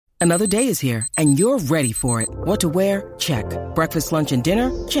Another day is here, and you're ready for it. What to wear? Check. Breakfast, lunch, and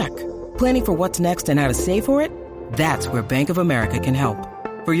dinner? Check. Planning for what's next and how to save for it? That's where Bank of America can help.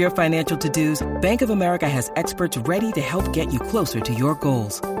 For your financial to-dos, Bank of America has experts ready to help get you closer to your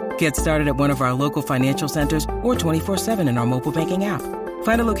goals. Get started at one of our local financial centers or 24/7 in our mobile banking app.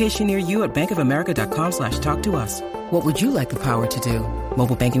 Find a location near you at bankofamerica.com/talktous. What would you like the power to do?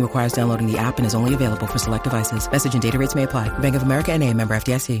 Mobile banking requires downloading the app and is only available for select devices. Message and data rates may apply. Bank of America N.A., member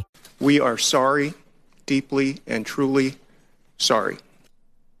FDIC. We are sorry, deeply and truly sorry.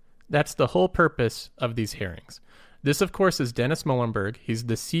 That's the whole purpose of these hearings. This, of course, is Dennis Muilenburg. He's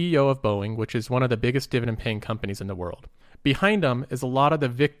the CEO of Boeing, which is one of the biggest dividend-paying companies in the world. Behind him is a lot of the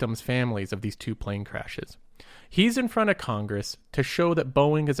victims' families of these two plane crashes. He's in front of Congress to show that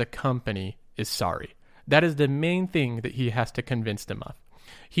Boeing as a company is sorry. That is the main thing that he has to convince them of.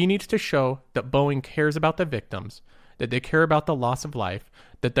 He needs to show that Boeing cares about the victims, that they care about the loss of life,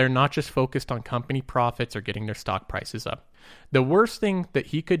 that they're not just focused on company profits or getting their stock prices up. The worst thing that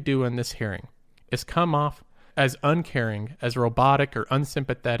he could do in this hearing is come off as uncaring, as robotic or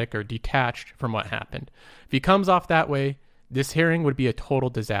unsympathetic or detached from what happened. If he comes off that way, this hearing would be a total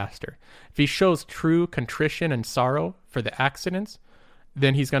disaster. If he shows true contrition and sorrow for the accidents,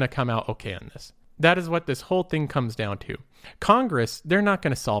 then he's going to come out okay on this. That is what this whole thing comes down to. Congress, they're not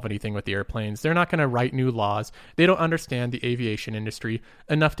going to solve anything with the airplanes. They're not going to write new laws. They don't understand the aviation industry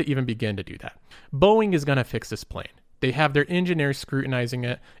enough to even begin to do that. Boeing is going to fix this plane. They have their engineers scrutinizing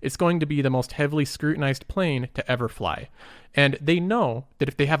it. It's going to be the most heavily scrutinized plane to ever fly. And they know that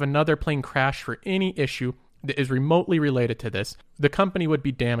if they have another plane crash for any issue that is remotely related to this, the company would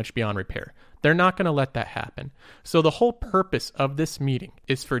be damaged beyond repair. They're not going to let that happen. So the whole purpose of this meeting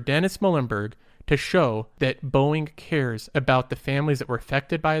is for Dennis Muilenburg to show that Boeing cares about the families that were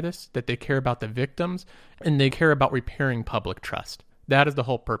affected by this, that they care about the victims, and they care about repairing public trust. That is the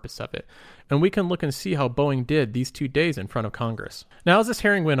whole purpose of it. And we can look and see how Boeing did these 2 days in front of Congress. Now, as this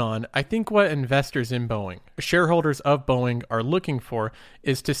hearing went on, I think what investors in Boeing, shareholders of Boeing, are looking for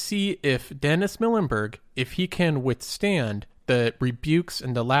is to see if Dennis Muilenburg, if he can withstand the rebukes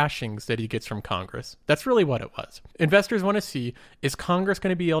and the lashings that he gets from Congress. That's really what it was. Investors want to see, is Congress going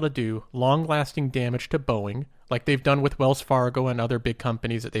to be able to do long-lasting damage to Boeing, like they've done with Wells Fargo and other big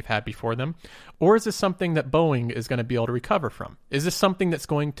companies that they've had before them? Or is this something that Boeing is going to be able to recover from? Is this something that's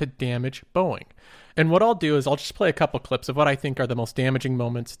going to damage Boeing? And what I'll do is I'll just play a couple clips of what I think are the most damaging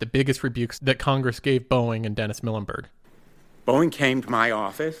moments, the biggest rebukes that Congress gave Boeing and Dennis Muilenburg. Boeing came to my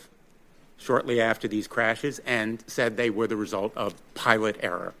office shortly after these crashes and said they were the result of pilot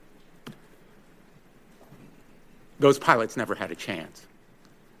error. Those pilots never had a chance.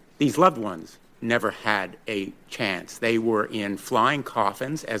 These loved ones never had a chance. They were in flying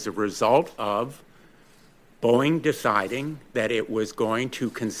coffins as a result of Boeing deciding that it was going to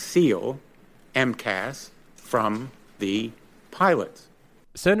conceal MCAS from the pilots.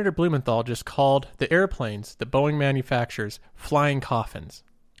 Senator Blumenthal just called the airplanes that Boeing manufactures flying coffins.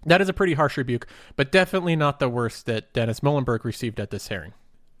 That is a pretty harsh rebuke, but definitely not the worst that Dennis Muilenburg received at this hearing.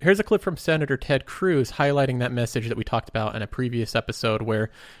 Here's a clip from Senator Ted Cruz highlighting that message that we talked about in a previous episode where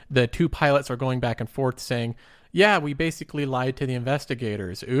the two pilots are going back and forth saying, yeah, we basically lied to the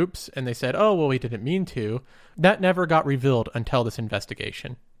investigators. Oops. And they said, oh, well, we didn't mean to. That never got revealed until this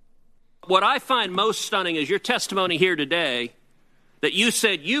investigation. What I find most stunning is your testimony here today that you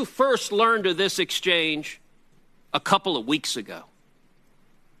said you first learned of this exchange a couple of weeks ago.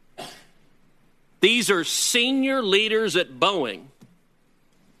 These are senior leaders at Boeing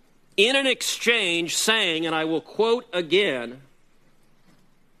in an exchange saying, and I will quote again,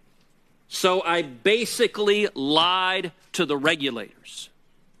 so I basically lied to the regulators.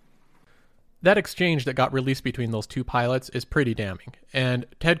 That exchange that got released between those two pilots is pretty damning. And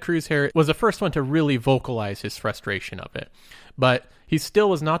Ted Cruz here was the first one to really vocalize his frustration of it. But he still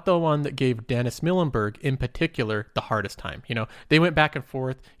was not the one that gave Dennis Muilenburg, in particular, the hardest time. You know, they went back and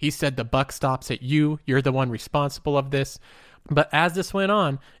forth. He said, the buck stops at you. You're the one responsible of this. But as this went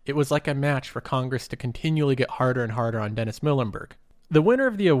on, it was like a match for Congress to continually get harder and harder on Dennis Muilenburg. The winner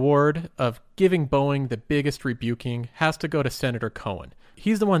of the award of giving Boeing the biggest rebuking has to go to Senator Cohen.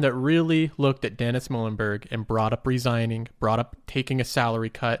 He's the one that really looked at Dennis Muilenburg and brought up resigning, brought up taking a salary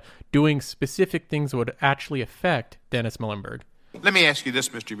cut, doing specific things that would actually affect Dennis Muilenburg. Let me ask you this,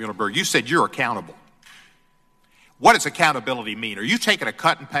 Mr. Muilenburg. You said you're accountable. What does accountability mean? Are you taking a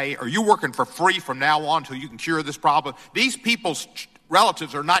cut in pay? Are you working for free from now on until you can cure this problem? These people's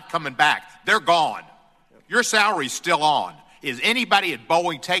relatives are not coming back. They're gone. Your salary's still on. Is anybody at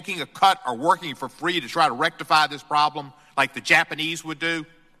Boeing taking a cut or working for free to try to rectify this problem like the Japanese would do?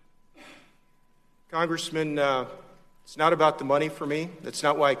 Congressman It's not about the money for me. That's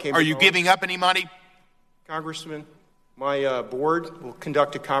not why I came. Are you giving up any money? Congressman, my board will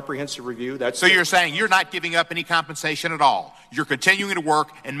conduct a comprehensive review. So you're saying you're not giving up any compensation at all. You're continuing to work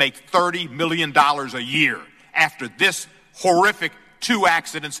and make $30 million a year after this horrific 2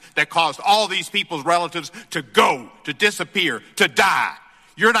 accidents that caused all these people's relatives to go, to disappear, to die.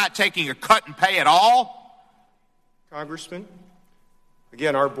 You're not taking a cut in pay at all? Congressman,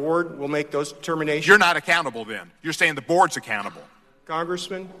 again, our board will make those determinations. You're not accountable then. You're saying the board's accountable.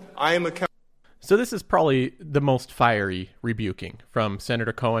 Congressman, I am accountable. So this is probably the most fiery rebuking from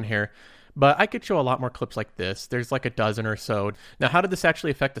Senator Cohen here, but I could show a lot more clips like this. There's like a dozen or so. Now, how did this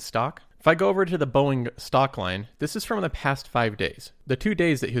actually affect the stock? If I go over to the Boeing stock line, this is from the past 5 days. The 2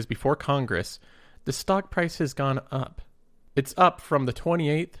 days that he was before Congress, the stock price has gone up. It's up from the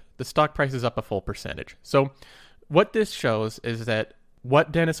 28th. The stock price is up a full percentage. So what this shows is that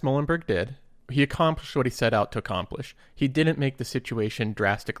what Dennis Muilenburg did, he accomplished what he set out to accomplish. He didn't make the situation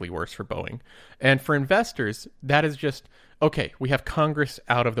drastically worse for Boeing. And for investors, that is just, okay, we have Congress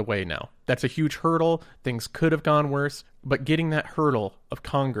out of the way now. That's a huge hurdle. Things could have gone worse, but getting that hurdle of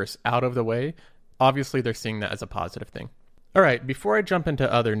Congress out of the way, obviously they're seeing that as a positive thing. All right, before I jump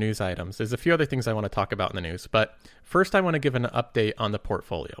into other news items, there's a few other things I want to talk about in the news, but first I want to give an update on the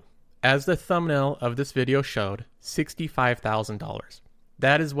portfolio. As the thumbnail of this video showed, $65,000.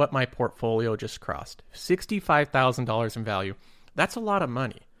 That is what my portfolio just crossed. $65,000 in value. That's a lot of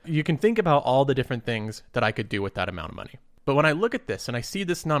money. You can think about all the different things that I could do with that amount of money. But when I look at this and I see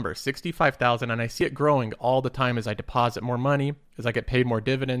this number, 65,000, and I see it growing all the time as I deposit more money, as I get paid more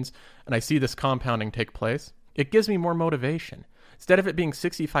dividends, and I see this compounding take place, it gives me more motivation. Instead of it being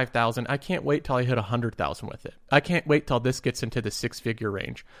 65,000, I can't wait till I hit 100,000 with it. I can't wait till this gets into the 6-figure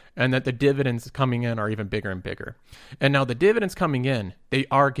range and that the dividends coming in are even bigger and bigger. And now the dividends coming in, they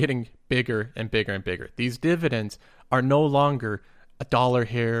are getting bigger and bigger and bigger. These dividends are no longer $1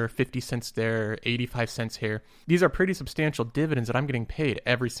 here, 50 cents there, 85 cents here. These are pretty substantial dividends that I'm getting paid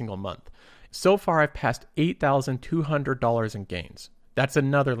every single month. So far, I've passed $8,200 in gains. That's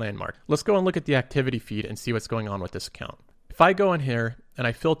another landmark. Let's go and look at the activity feed and see what's going on with this account. If I go in here and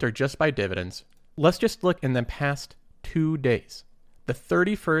I filter just by dividends, let's just look in the past 2 days, the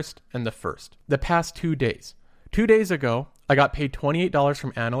 31st and the 1st, the past 2 days. 2 days ago, I got paid $28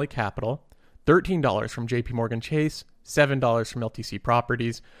 from Annaly Capital, $13 from JP Morgan Chase, $7 from LTC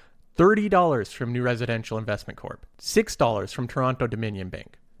Properties, $30 from New Residential Investment Corp, $6 from Toronto Dominion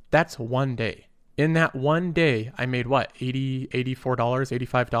Bank. That's 1 day. In that 1 day, I made what? $84,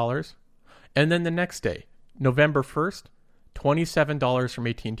 $85? And then the next day, November 1st, $27 from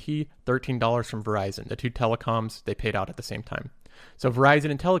AT&T, $13 from Verizon. The two telecoms, they paid out at the same time. So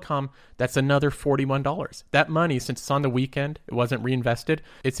Verizon and Telecom, that's another $41. That money, since it's on the weekend, it wasn't reinvested,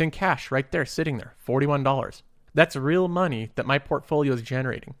 it's in cash right there, sitting there, $41. That's real money that my portfolio is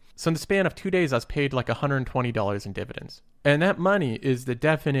generating. So in the span of 2 days, I was paid like $120 in dividends. And that money is the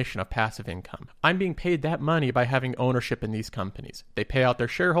definition of passive income. I'm being paid that money by having ownership in these companies. They pay out their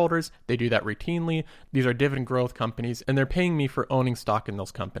shareholders. They do that routinely. These are dividend growth companies, and they're paying me for owning stock in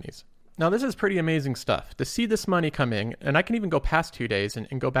those companies. Now, this is pretty amazing stuff. To see this money come in, and I can even go past 2 days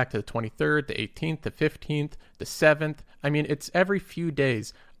and go back to the 23rd, the 18th, the 15th, the 7th. I mean, it's every few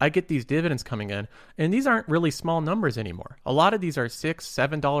days I get these dividends coming in, and these aren't really small numbers anymore. A lot of these are $6,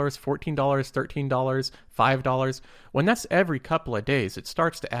 $7, $14, $13, $5. When that's every couple of days, it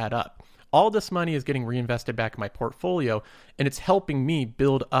starts to add up. All this money is getting reinvested back in my portfolio, and it's helping me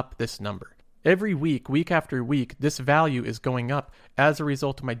build up this number. Every week, week after week, this value is going up as a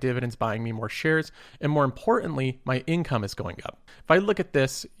result of my dividends buying me more shares, and more importantly, my income is going up. If I look at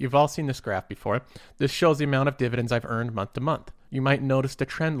this, you've all seen this graph before. This shows the amount of dividends I've earned month to month. You might notice the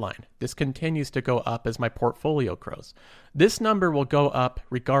trend line. This continues to go up as my portfolio grows. This number will go up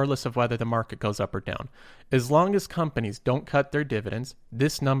regardless of whether the market goes up or down. As long as companies don't cut their dividends,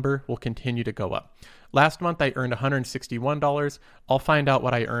 this number will continue to go up. Last month, I earned $161. I'll find out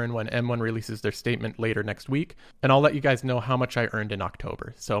what I earn when M1 releases their statement later next week, and I'll let you guys know how much I earned in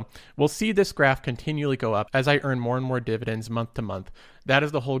October. So we'll see this graph continually go up as I earn more and more dividends month to month. That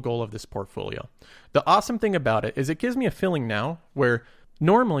is the whole goal of this portfolio. The awesome thing about it is it gives me a feeling now where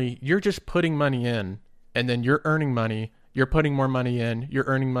normally you're just putting money in and then you're earning money. You're putting more money in, you're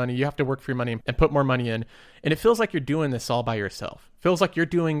earning money, you have to work for your money and put more money in. And it feels like you're doing this all by yourself. It feels like you're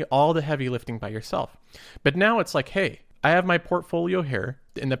doing all the heavy lifting by yourself. But now it's like, hey, I have my portfolio here.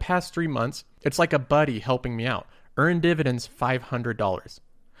 In the past 3 months, it's like a buddy helping me out. Earn dividends $500.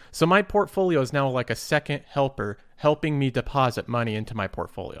 So my portfolio is now like a second helper helping me deposit money into my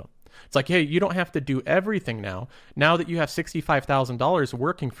portfolio. It's like, hey, you don't have to do everything now. Now that you have $65,000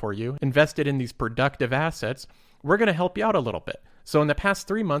 working for you, invested in these productive assets, we're going to help you out a little bit. So in the past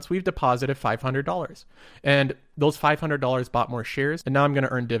 3 months, we've deposited $500, and those $500 bought more shares, and now I'm going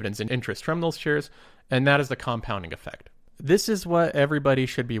to earn dividends and interest from those shares, and that is the compounding effect. This is what everybody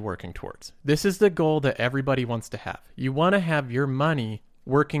should be working towards. This is the goal that everybody wants to have. You want to have your money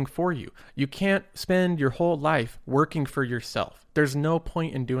working for you. You can't spend your whole life working for yourself. There's no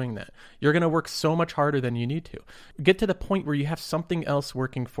point in doing that. You're going to work so much harder than you need to. Get to the point where you have something else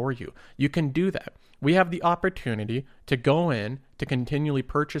working for you. You can do that. We have the opportunity to go in to continually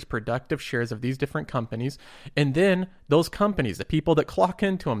purchase productive shares of these different companies. And then those companies, the people that clock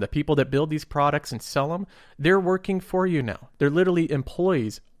into them, the people that build these products and sell them, they're working for you now. They're literally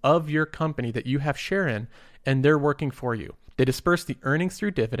employees of your company that you have share in, and they're working for you. They disperse the earnings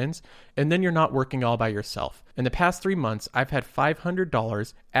through dividends, and then you're not working all by yourself. In the past 3 months, I've had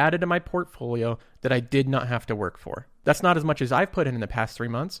 $500 added to my portfolio that I did not have to work for. That's not as much as I've put in the past 3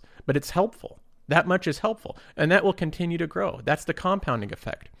 months, but it's helpful. That much is helpful, and that will continue to grow. That's the compounding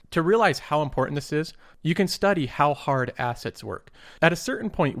effect. To realize how important this is, you can study how hard assets work. At a certain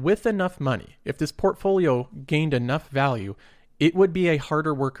point, with enough money, if this portfolio gained enough value, it would be a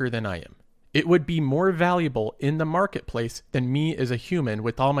harder worker than I am. It would be more valuable in the marketplace than me as a human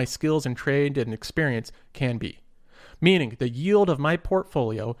with all my skills and trade and experience can be. Meaning the yield of my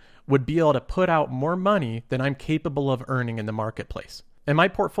portfolio would be able to put out more money than I'm capable of earning in the marketplace. And my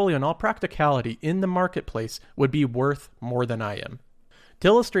portfolio, in all practicality, in the marketplace would be worth more than I am. To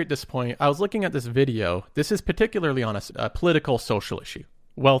illustrate this point, I was looking at this video. This is particularly on a political social issue,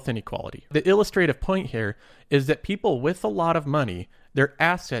 wealth inequality. The illustrative point here is that people with a lot of money, their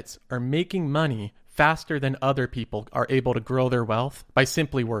assets are making money faster than other people are able to grow their wealth by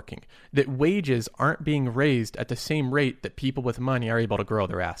simply working. That wages aren't being raised at the same rate that people with money are able to grow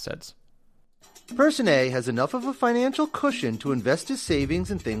their assets. Person A has enough of a financial cushion to invest his savings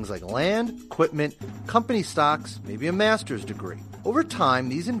in things like land, equipment, company stocks, maybe a master's degree. Over time,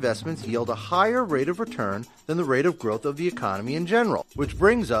 these investments yield a higher rate of return than the rate of growth of the economy in general, which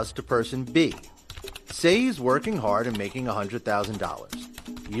brings us to person B. Say he's working hard and making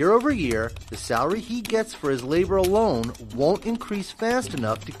 $100,000. Year over year, the salary he gets for his labor alone won't increase fast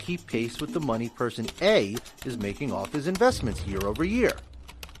enough to keep pace with the money person A is making off his investments year over year.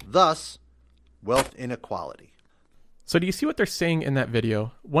 Thus, wealth inequality. So do you see what they're saying in that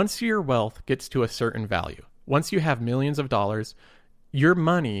video? Once your wealth gets to a certain value, once you have millions of dollars, your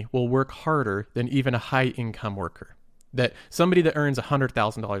money will work harder than even a high-income worker. That somebody that earns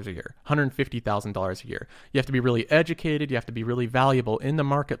 $100,000 a year, $150,000 a year, you have to be really educated, you have to be really valuable in the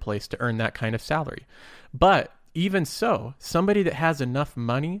marketplace to earn that kind of salary. But even so, somebody that has enough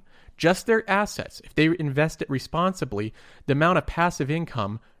money, just their assets, if they invest it responsibly, the amount of passive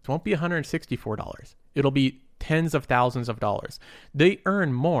income won't be $164. It'll be tens of thousands of dollars. They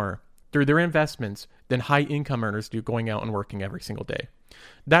earn more through their investments than high income earners do going out and working every single day.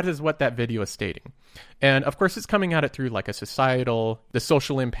 That is what that video is stating. And of course, it's coming at it through like the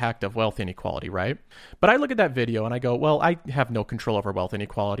social impact of wealth inequality, right? But I look at that video and I go, well, I have no control over wealth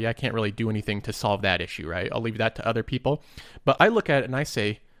inequality. I can't really do anything to solve that issue, right? I'll leave that to other people. But I look at it and I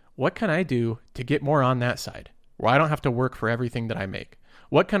say, what can I do to get more on that side where I don't have to work for everything that I make?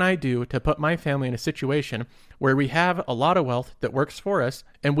 What can I do to put my family in a situation where we have a lot of wealth that works for us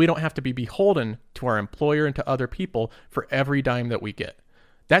and we don't have to be beholden to our employer and to other people for every dime that we get?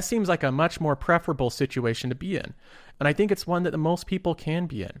 That seems like a much more preferable situation to be in. And I think it's one that the most people can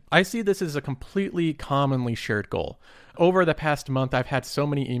be in. I see this as a completely commonly shared goal. Over the past month, I've had so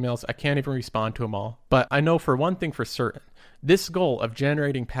many emails, I can't even respond to them all. But I know for one thing for certain, this goal of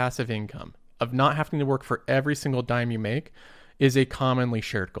generating passive income, of not having to work for every single dime you make, is a commonly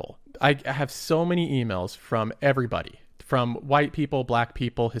shared goal. I have so many emails from everybody, from white people, black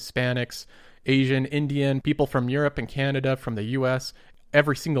people, Hispanics, Asian, Indian, people from Europe and Canada, from the US,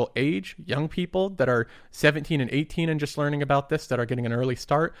 every single age, young people that are 17 and 18 and just learning about this, that are getting an early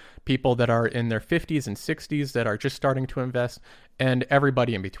start, people that are in their 50s and 60s that are just starting to invest, and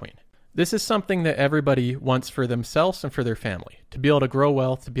everybody in between. This is something that everybody wants for themselves and for their family, to be able to grow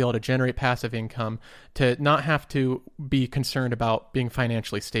wealth, to be able to generate passive income, to not have to be concerned about being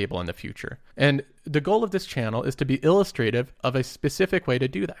financially stable in the future. And the goal of this channel is to be illustrative of a specific way to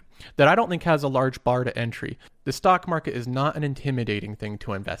do that I don't think has a large bar to entry. The stock market is not an intimidating thing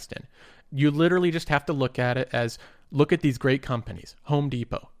to invest in. You literally just have to look at it as, look at these great companies, Home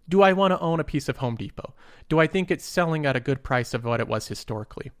Depot. Do I want to own a piece of Home Depot? Do I think it's selling at a good price of what it was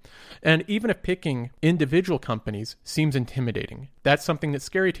historically? And even if picking individual companies seems intimidating, that's something that's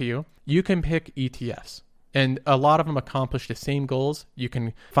scary to you, you can pick ETFs. And a lot of them accomplish the same goals. You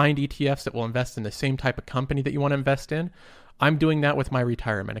can find ETFs that will invest in the same type of company that you want to invest in. I'm doing that with my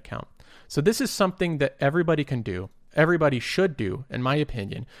retirement account. So this is something that everybody can do. Everybody should do, in my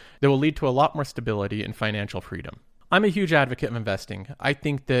opinion, that will lead to a lot more stability and financial freedom. I'm a huge advocate of investing. I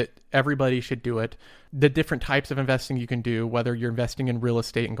think that everybody should do it. The different types of investing you can do, whether you're investing in real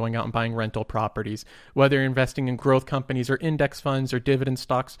estate and going out and buying rental properties, whether you're investing in growth companies or index funds or dividend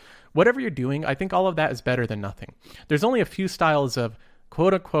stocks, whatever you're doing, I think all of that is better than nothing. There's only a few styles of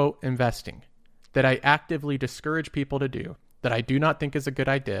quote unquote investing that I actively discourage people to do, that I do not think is a good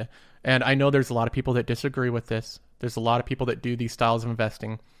idea. And I know there's a lot of people that disagree with this. There's a lot of people that do these styles of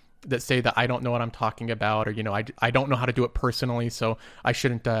investing that say that I don't know what I'm talking about, or, I don't know how to do it personally, so I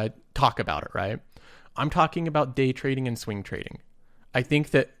shouldn't talk about it, right? I'm talking about day trading and swing trading. I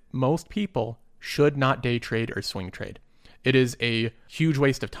think that most people should not day trade or swing trade. It is a huge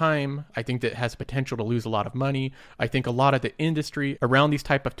waste of time. I think that it has potential to lose a lot of money. I think a lot of the industry around these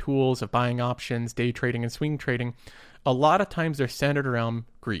type of tools of buying options, day trading, and swing trading, a lot of times they're centered around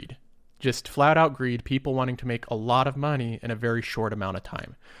greed. Just flat out greed, people wanting to make a lot of money in a very short amount of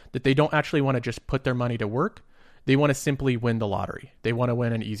time. That they don't actually want to just put their money to work. They want to simply win the lottery. They want to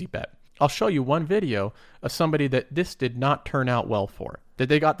win an easy bet. I'll show you one video of somebody that this did not turn out well for. That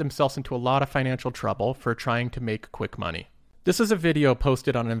they got themselves into a lot of financial trouble for trying to make quick money. This is a video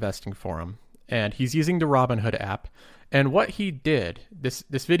posted on an investing forum, and he's using the Robinhood app. And what he did, this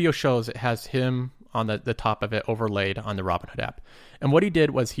video shows it has him on the top of it overlaid on the Robinhood app. And what he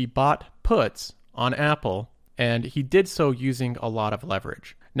did was he bought puts on Apple, and he did so using a lot of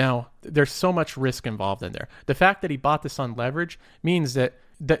leverage. Now, there's so much risk involved in there. The fact that he bought this on leverage means that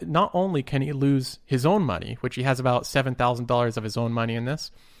not only can he lose his own money, which he has about $7,000 of his own money in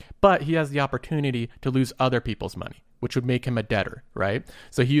this, but he has the opportunity to lose other people's money, which would make him a debtor, right?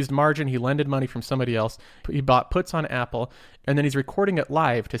 So he used margin, he lended money from somebody else, he bought puts on Apple, and then he's recording it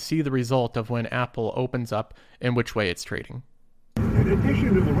live to see the result of when Apple opens up and which way it's trading. In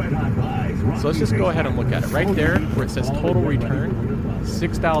addition to the red hot buys, so let's just go ahead and look at it. Right there, where it says total return,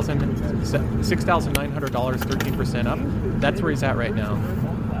 $6,900, 13% up. That's where he's at right now.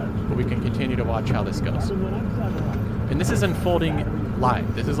 But we can continue to watch how this goes. And this is unfolding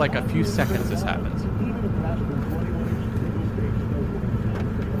live. This is like a few seconds this happens.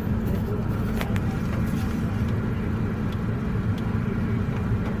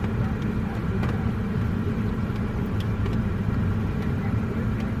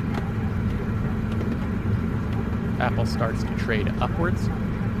 Apple starts to trade upwards,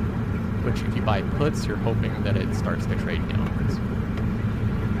 which if you buy puts, you're hoping that it starts to trade downwards.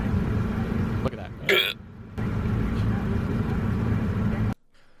 Look at that.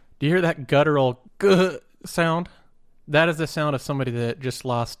 Do you hear that guttural sound? That is the sound of somebody that just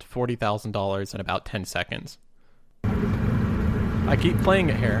lost $40,000 in about 10 seconds. I keep playing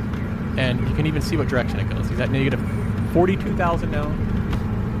it here, and you can even see what direction it goes. He's at negative 42,000 now.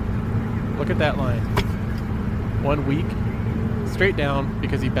 Look at that line. 1 week, straight down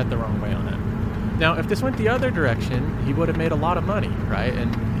because he bet the wrong way on it. Now, if this went the other direction, he would have made a lot of money, right?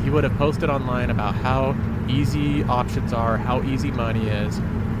 And he would have posted online about how easy options are, how easy money is.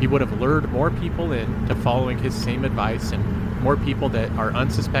 He would have lured more people in to following his same advice, and more people that are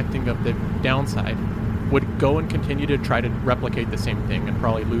unsuspecting of the downside would go and continue to try to replicate the same thing and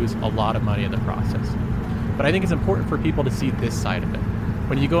probably lose a lot of money in the process. But I think it's important for people to see this side of it.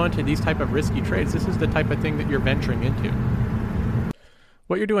 When you go into these type of risky trades, this is the type of thing that you're venturing into.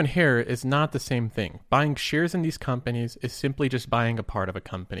 What you're doing here is not the same thing. Buying shares in these companies is simply just buying a part of a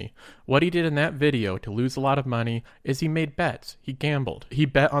company. What he did in that video to lose a lot of money is he made bets. He gambled. He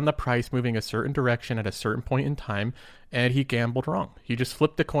bet on the price moving a certain direction at a certain point in time, and he gambled wrong. He just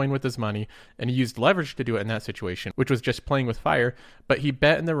flipped the coin with his money, and he used leverage to do it in that situation, which was just playing with fire, but he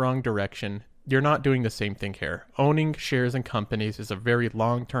bet in the wrong direction. You're not doing the same thing here. Owning shares in companies is a very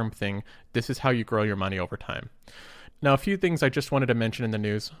long-term thing. This is how you grow your money over time. Now, a few things I just wanted to mention in the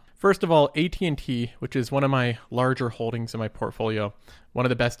news. First of all, AT&T, which is one of my larger holdings in my portfolio, one of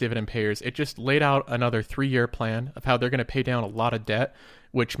the best dividend payers, it just laid out another 3-year plan of how they're going to pay down a lot of debt,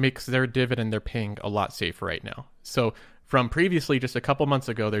 which makes their dividend they're paying a lot safer right now. So from previously, just a couple months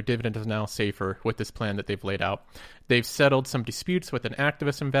ago, their dividend is now safer with this plan that they've laid out. They've settled some disputes with an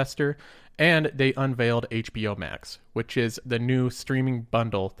activist investor, and they unveiled HBO Max, which is the new streaming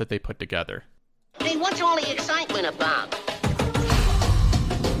bundle that they put together. Hey, what's all the excitement about?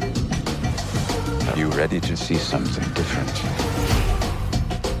 Are you ready to see something different?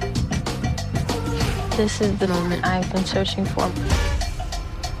 This is the moment I've been searching for.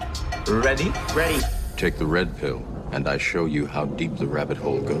 Ready? Ready. Take the red pill, and I show you how deep the rabbit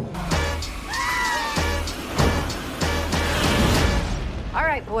hole goes. All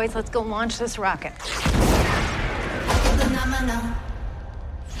right, boys, let's go launch this rocket.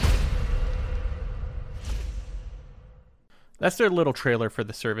 That's their little trailer for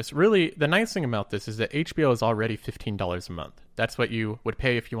the service. Really, the nice thing about this is that HBO is already $15 a month. That's what you would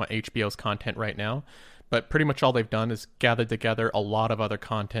pay if you want HBO's content right now. But pretty much all they've done is gathered together a lot of other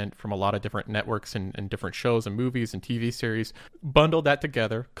content from a lot of different networks and different shows and movies and TV series, bundled that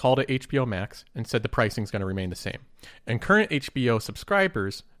together, called it HBO Max, and said the pricing is going to remain the same. And current HBO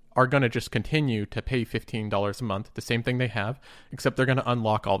subscribers are going to just continue to pay $15 a month, the same thing they have, except they're going to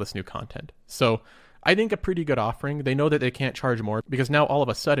unlock all this new content. So I think a pretty good offering. They know that they can't charge more because now all of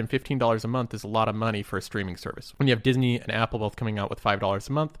a sudden $15 a month is a lot of money for a streaming service. When you have Disney and Apple both coming out with $5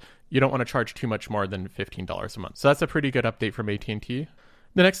 a month, you don't want to charge too much more than $15 a month. So that's a pretty good update from AT&T.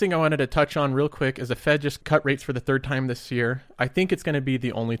 The next thing I wanted to touch on real quick is the Fed just cut rates for the third time this year. I think it's going to be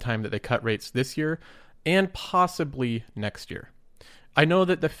the only time that they cut rates this year and possibly next year. I know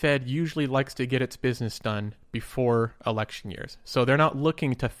that the Fed usually likes to get its business done before election years. So they're not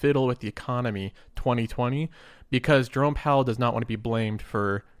looking to fiddle with the economy 2020 because Jerome Powell does not want to be blamed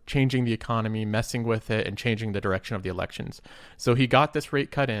for changing the economy, messing with it, and changing the direction of the elections. So he got this rate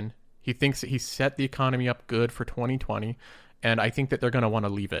cut in. He thinks that he set the economy up good for 2020, and I think that they're going to want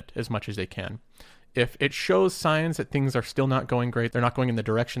to leave it as much as they can. If it shows signs that things are still not going great, they're not going in the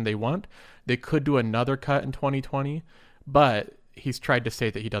direction they want, they could do another cut in 2020, but he's tried to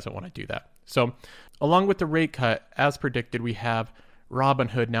say that he doesn't want to do that. So along with the rate cut, as predicted, we have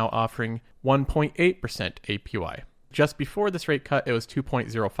Robinhood now offering 1.8% APY. Just before this rate cut, it was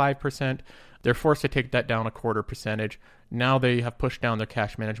 2.05%. They're forced to take that down a quarter percentage. Now they have pushed down their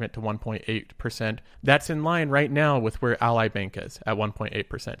cash management to 1.8%. That's in line right now with where Ally Bank is at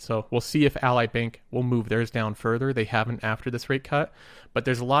 1.8%. So we'll see if Ally Bank will move theirs down further. They haven't after this rate cut. But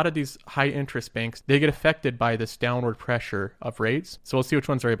there's a lot of these high interest banks. They get affected by this downward pressure of rates. So we'll see which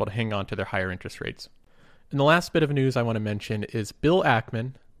ones are able to hang on to their higher interest rates. And the last bit of news I want to mention is Bill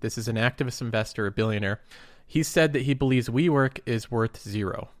Ackman. This is an activist investor, a billionaire. He said that he believes WeWork is worth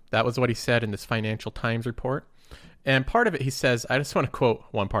zero. That was what he said in this Financial Times report. And part of it, he says, I just want to quote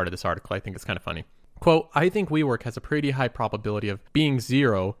one part of this article. I think it's kind of funny. Quote, I think WeWork has a pretty high probability of being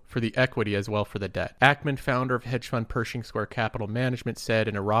zero for the equity as well for the debt. Ackman, founder of hedge fund Pershing Square Capital Management, said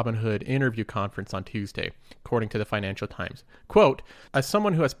in a Robinhood interview conference on Tuesday, according to the Financial Times. Quote, as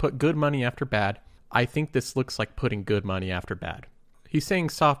someone who has put good money after bad, I think this looks like putting good money after bad. He's saying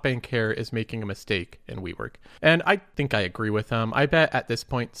SoftBank Care is making a mistake in WeWork. And I think I agree with him. I bet at this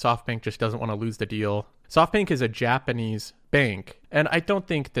point, SoftBank just doesn't want to lose the deal. SoftBank is a Japanese bank, and I don't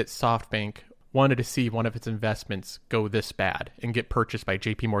think that SoftBank wanted to see one of its investments go this bad and get purchased by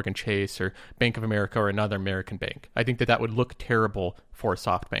JP Morgan Chase or Bank of America or another American bank. I think that that would look terrible for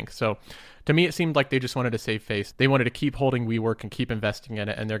SoftBank. So to me, it seemed like they just wanted to save face. They wanted to keep holding WeWork and keep investing in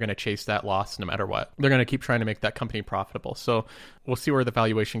it, and they're going to chase that loss no matter what. They're going to keep trying to make that company profitable. So we'll see where the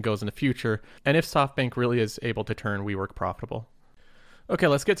valuation goes in the future, and if SoftBank really is able to turn WeWork profitable. Okay,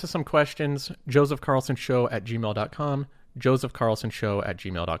 let's get to some questions. josephcarlsonshow@gmail.com.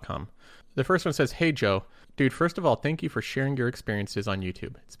 josephcarlsonshow@gmail.com. The first one says, hey, Joe. Dude, first of all, thank you for sharing your experiences on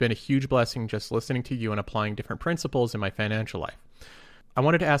YouTube. It's been a huge blessing just listening to you and applying different principles in my financial life. I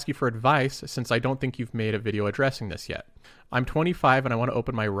wanted to ask you for advice since I don't think you've made a video addressing this yet. I'm 25 and I want to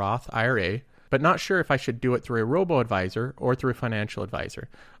open my Roth IRA, but not sure if I should do it through a robo-advisor or through a financial advisor.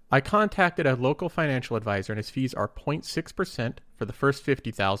 I contacted a local financial advisor and his fees are 0.6% for the first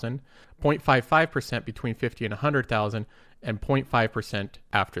 $50,000, 0.55% between $50,000 and $100,000, and 0.5%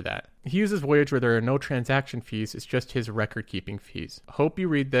 after that. He uses Voyage where there are no transaction fees, it's just his record-keeping fees. Hope you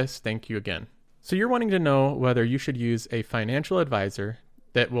read this. Thank you again. So you're wanting to know whether you should use a financial advisor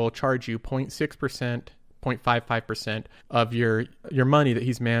that will charge you 0.6%, 0.55% of your money that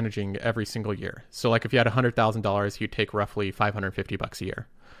he's managing every single year. So like if you had $100,000, he'd take roughly $550 a year.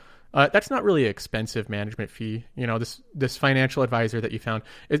 That's not really an expensive management fee. You know, this financial advisor that you found,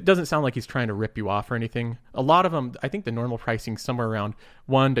 it doesn't sound like he's trying to rip you off or anything. A lot of them, I think the normal pricing is somewhere around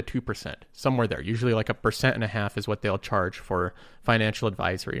 1 to 2%, somewhere there. Usually like 1.5% is what they'll charge for financial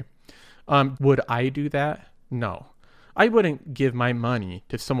advisory. Would I do that? No. I wouldn't give my money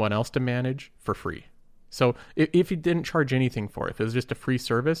to someone else to manage for free. So if he didn't charge anything for it, if it was just a free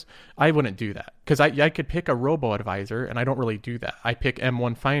service, I wouldn't do that. Because I could pick a robo-advisor, and I don't really do that. I pick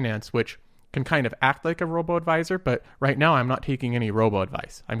M1 Finance, which can kind of act like a robo-advisor, but right now I'm not taking any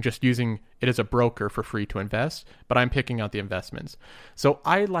robo-advice. I'm just using it as a broker for free to invest, but I'm picking out the investments. So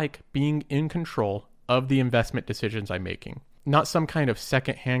I like being in control of the investment decisions I'm making. Not some kind of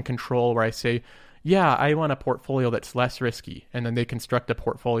second-hand control where I say, yeah, I want a portfolio that's less risky, and then they construct a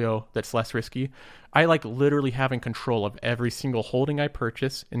portfolio that's less risky. I like literally having control of every single holding I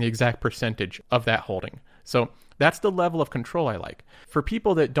purchase and the exact percentage of that holding. So That's the level of control I like. For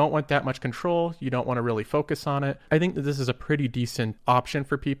people that don't want that much control, you don't want to really focus on it, I think that this is a pretty decent option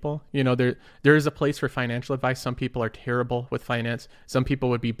for people. You know, there is a place for financial advice. Some people are terrible with finance. Some people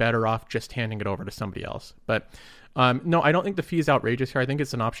would be better off just handing it over to somebody else. But no, I don't think the fee is outrageous here. I think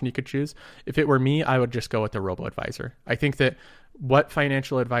it's an option you could choose. If it were me, I would just go with the robo-advisor. I think that what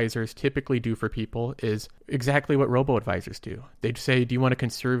financial advisors typically do for people is exactly what robo-advisors do. They'd say, do you want a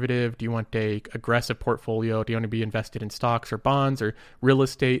conservative? Do you want a aggressive portfolio? Do you want to be invested in stocks or bonds or real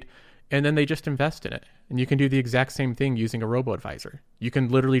estate? And then they just invest in it. And you can do the exact same thing using a robo-advisor. You can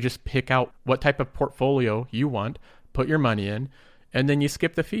literally just pick out what type of portfolio you want, put your money in, and then you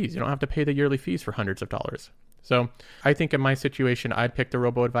skip the fees. You don't have to pay the yearly fees for hundreds of dollars. So I think in my situation, I'd pick the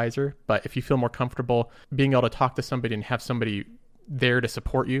robo-advisor. But if you feel more comfortable being able to talk to somebody and have somebody there to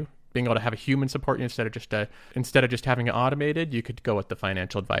support you, being able to have a human support you instead of just having it automated, you could go with the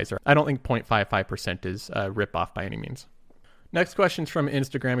financial advisor. I don't think 0.55% is a rip-off by any means. Next question's from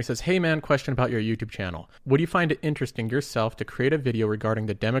Instagram. He says, hey man, question about your YouTube channel. Would you find it interesting yourself to create a video regarding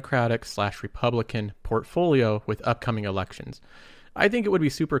the Democratic/Republican portfolio with upcoming elections? I think it would be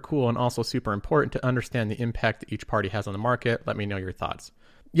super cool and also super important to understand the impact that each party has on the market. Let me know your thoughts.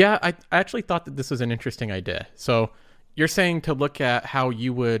 Yeah, I actually thought that this was an interesting idea. So you're saying to look at how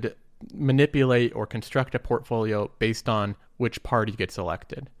you would manipulate or construct a portfolio based on which party gets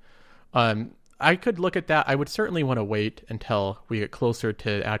elected. I could look at that. I would certainly want to wait until we get closer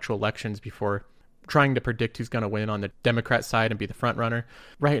to actual elections before trying to predict who's going to win on the Democrat side and be the front runner.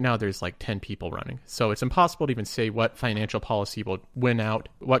 Right now, there's like 10 people running. So it's impossible to even say what financial policy will win out,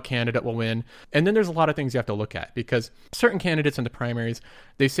 what candidate will win. And then there's a lot of things you have to look at because certain candidates in the primaries,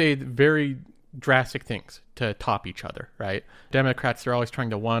 they say very drastic things to top each other, right? Democrats, they're always trying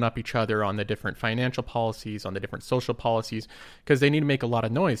to one-up each other on the different financial policies, on the different social policies, because they need to make a lot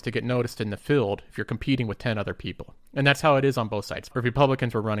of noise to get noticed in the field if you're competing with 10 other people. And that's how it is on both sides. If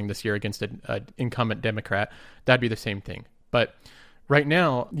Republicans were running this year against an incumbent Democrat, that'd be the same thing. But right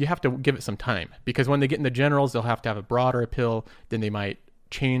now, you have to give it some time, because when they get in the generals, they'll have to have a broader appeal. Then they might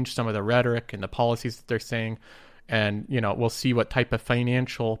change some of the rhetoric and the policies that they're saying. And, you know, we'll see what type of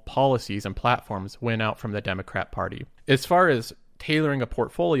financial policies and platforms win out from the Democrat Party. As far as tailoring a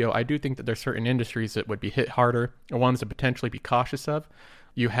portfolio, I do think that there's certain industries that would be hit harder, or ones to potentially be cautious of.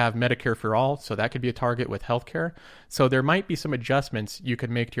 You have Medicare for all, so that could be a target with healthcare. So there might be some adjustments you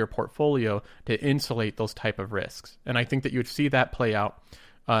could make to your portfolio to insulate those type of risks. And I think that you would see that play out.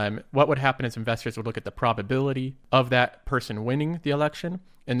 What would happen is investors would look at the probability of that person winning the election.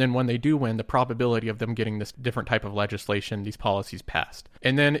 And then when they do win, the probability of them getting this different type of legislation, these policies passed.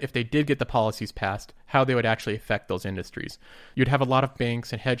 And then if they did get the policies passed, how they would actually affect those industries. You'd have a lot of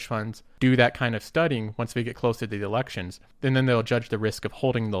banks and hedge funds do that kind of studying once we get closer to the elections. And then they'll judge the risk of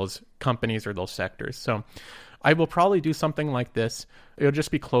holding those companies or those sectors. So I will probably do something like this. It'll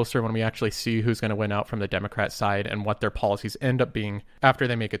just be closer when we actually see who's going to win out from the Democrat side and what their policies end up being after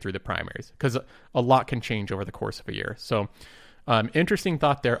they make it through the primaries, because a lot can change over the course of a year. So interesting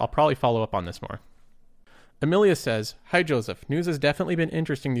thought there. I'll probably follow up on this more. Amelia says, hi, Joseph. News has definitely been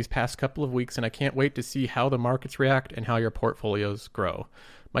interesting these past couple of weeks, and I can't wait to see how the markets react and how your portfolios grow.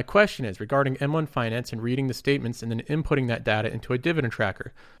 My question is regarding M1 Finance and reading the statements and then inputting that data into a dividend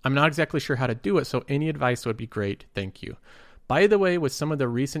tracker. I'm not exactly sure how to do it, so any advice would be great. Thank you. By the way, with some of the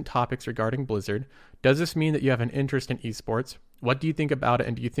recent topics regarding Blizzard, does this mean that you have an interest in esports? What do you think about it,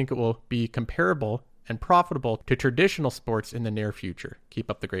 and do you think it will be comparable and profitable to traditional sports in the near future? Keep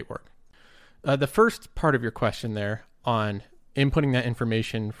up the great work. The first part of your question there on inputting that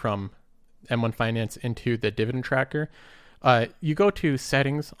information from M1 Finance into the dividend tracker, you go to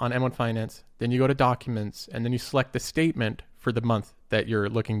settings on M1 Finance, then you go to documents, and then you select the statement for the month that you're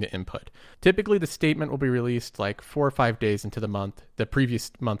looking to input. Typically, the statement will be released like 4 or 5 days into the month. The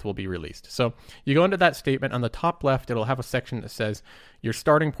previous month will be released. So you go into that statement. On the top left, it'll have a section that says your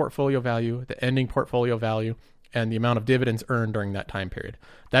starting portfolio value, the ending portfolio value, and the amount of dividends earned during that time period.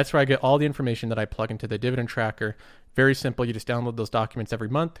 That's where I get all the information that I plug into the dividend tracker. Very simple. You just download those documents every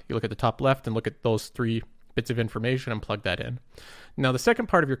month. You look at the top left and look at those 3 bits of information and plug that in. Now, the second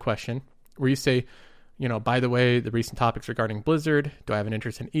part of your question, where you say, you know, by the way, the recent topics regarding Blizzard, do I have an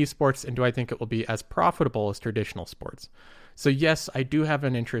interest in esports, and do I think it will be as profitable as traditional sports? So yes, I do have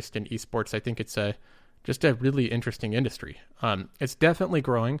an interest in esports. I think it's just a really interesting industry. It's definitely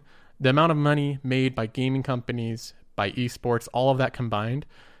growing. The amount of money made by gaming companies, by esports, all of that combined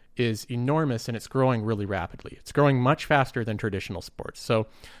is enormous, and it's growing really rapidly. It's growing much faster than traditional sports. So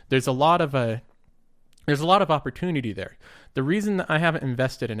there's a lot of opportunity there. The reason that I haven't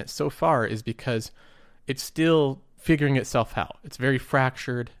invested in it so far is because it's still figuring itself out. It's very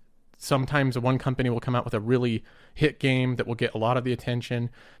fractured. Sometimes one company will come out with a really hit game that will get a lot of the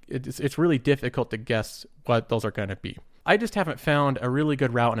attention. It's really difficult to guess what those are going to be. I just haven't found a really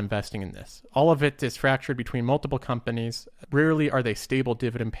good route in investing in this. All of it is fractured between multiple companies. Rarely are they stable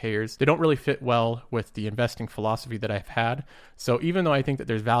dividend payers. They don't really fit well with the investing philosophy that I've had. So even though I think that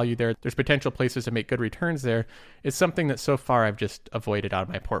there's value there, there's potential places to make good returns there, it's something that so far I've just avoided out of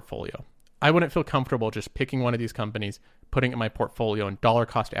my portfolio. I wouldn't feel comfortable just picking one of these companies, putting it in my portfolio and dollar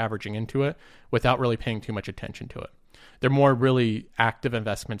cost averaging into it without really paying too much attention to it. They're more really active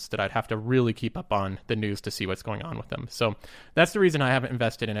investments that I'd have to really keep up on the news to see what's going on with them. So that's the reason I haven't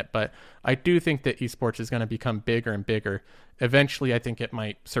invested in it. But I do think that esports is going to become bigger and bigger. Eventually, I think it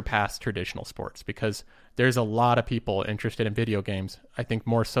might surpass traditional sports because there's a lot of people interested in video games, I think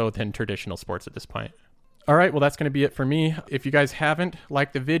more so than traditional sports at this point. All right, well, that's going to be it for me. If you guys haven't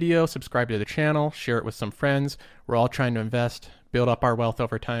liked the video, subscribe to the channel, share it with some friends. We're all trying to invest, build up our wealth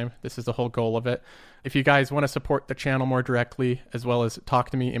over time. This is the whole goal of it. If you guys want to support the channel more directly, as well as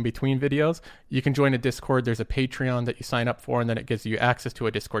talk to me in between videos, you can join a Discord. There's a Patreon that you sign up for, and then it gives you access to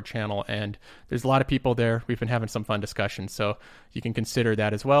a Discord channel. And there's a lot of people there. We've been having some fun discussions, so you can consider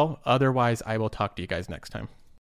that as well. Otherwise, I will talk to you guys next time.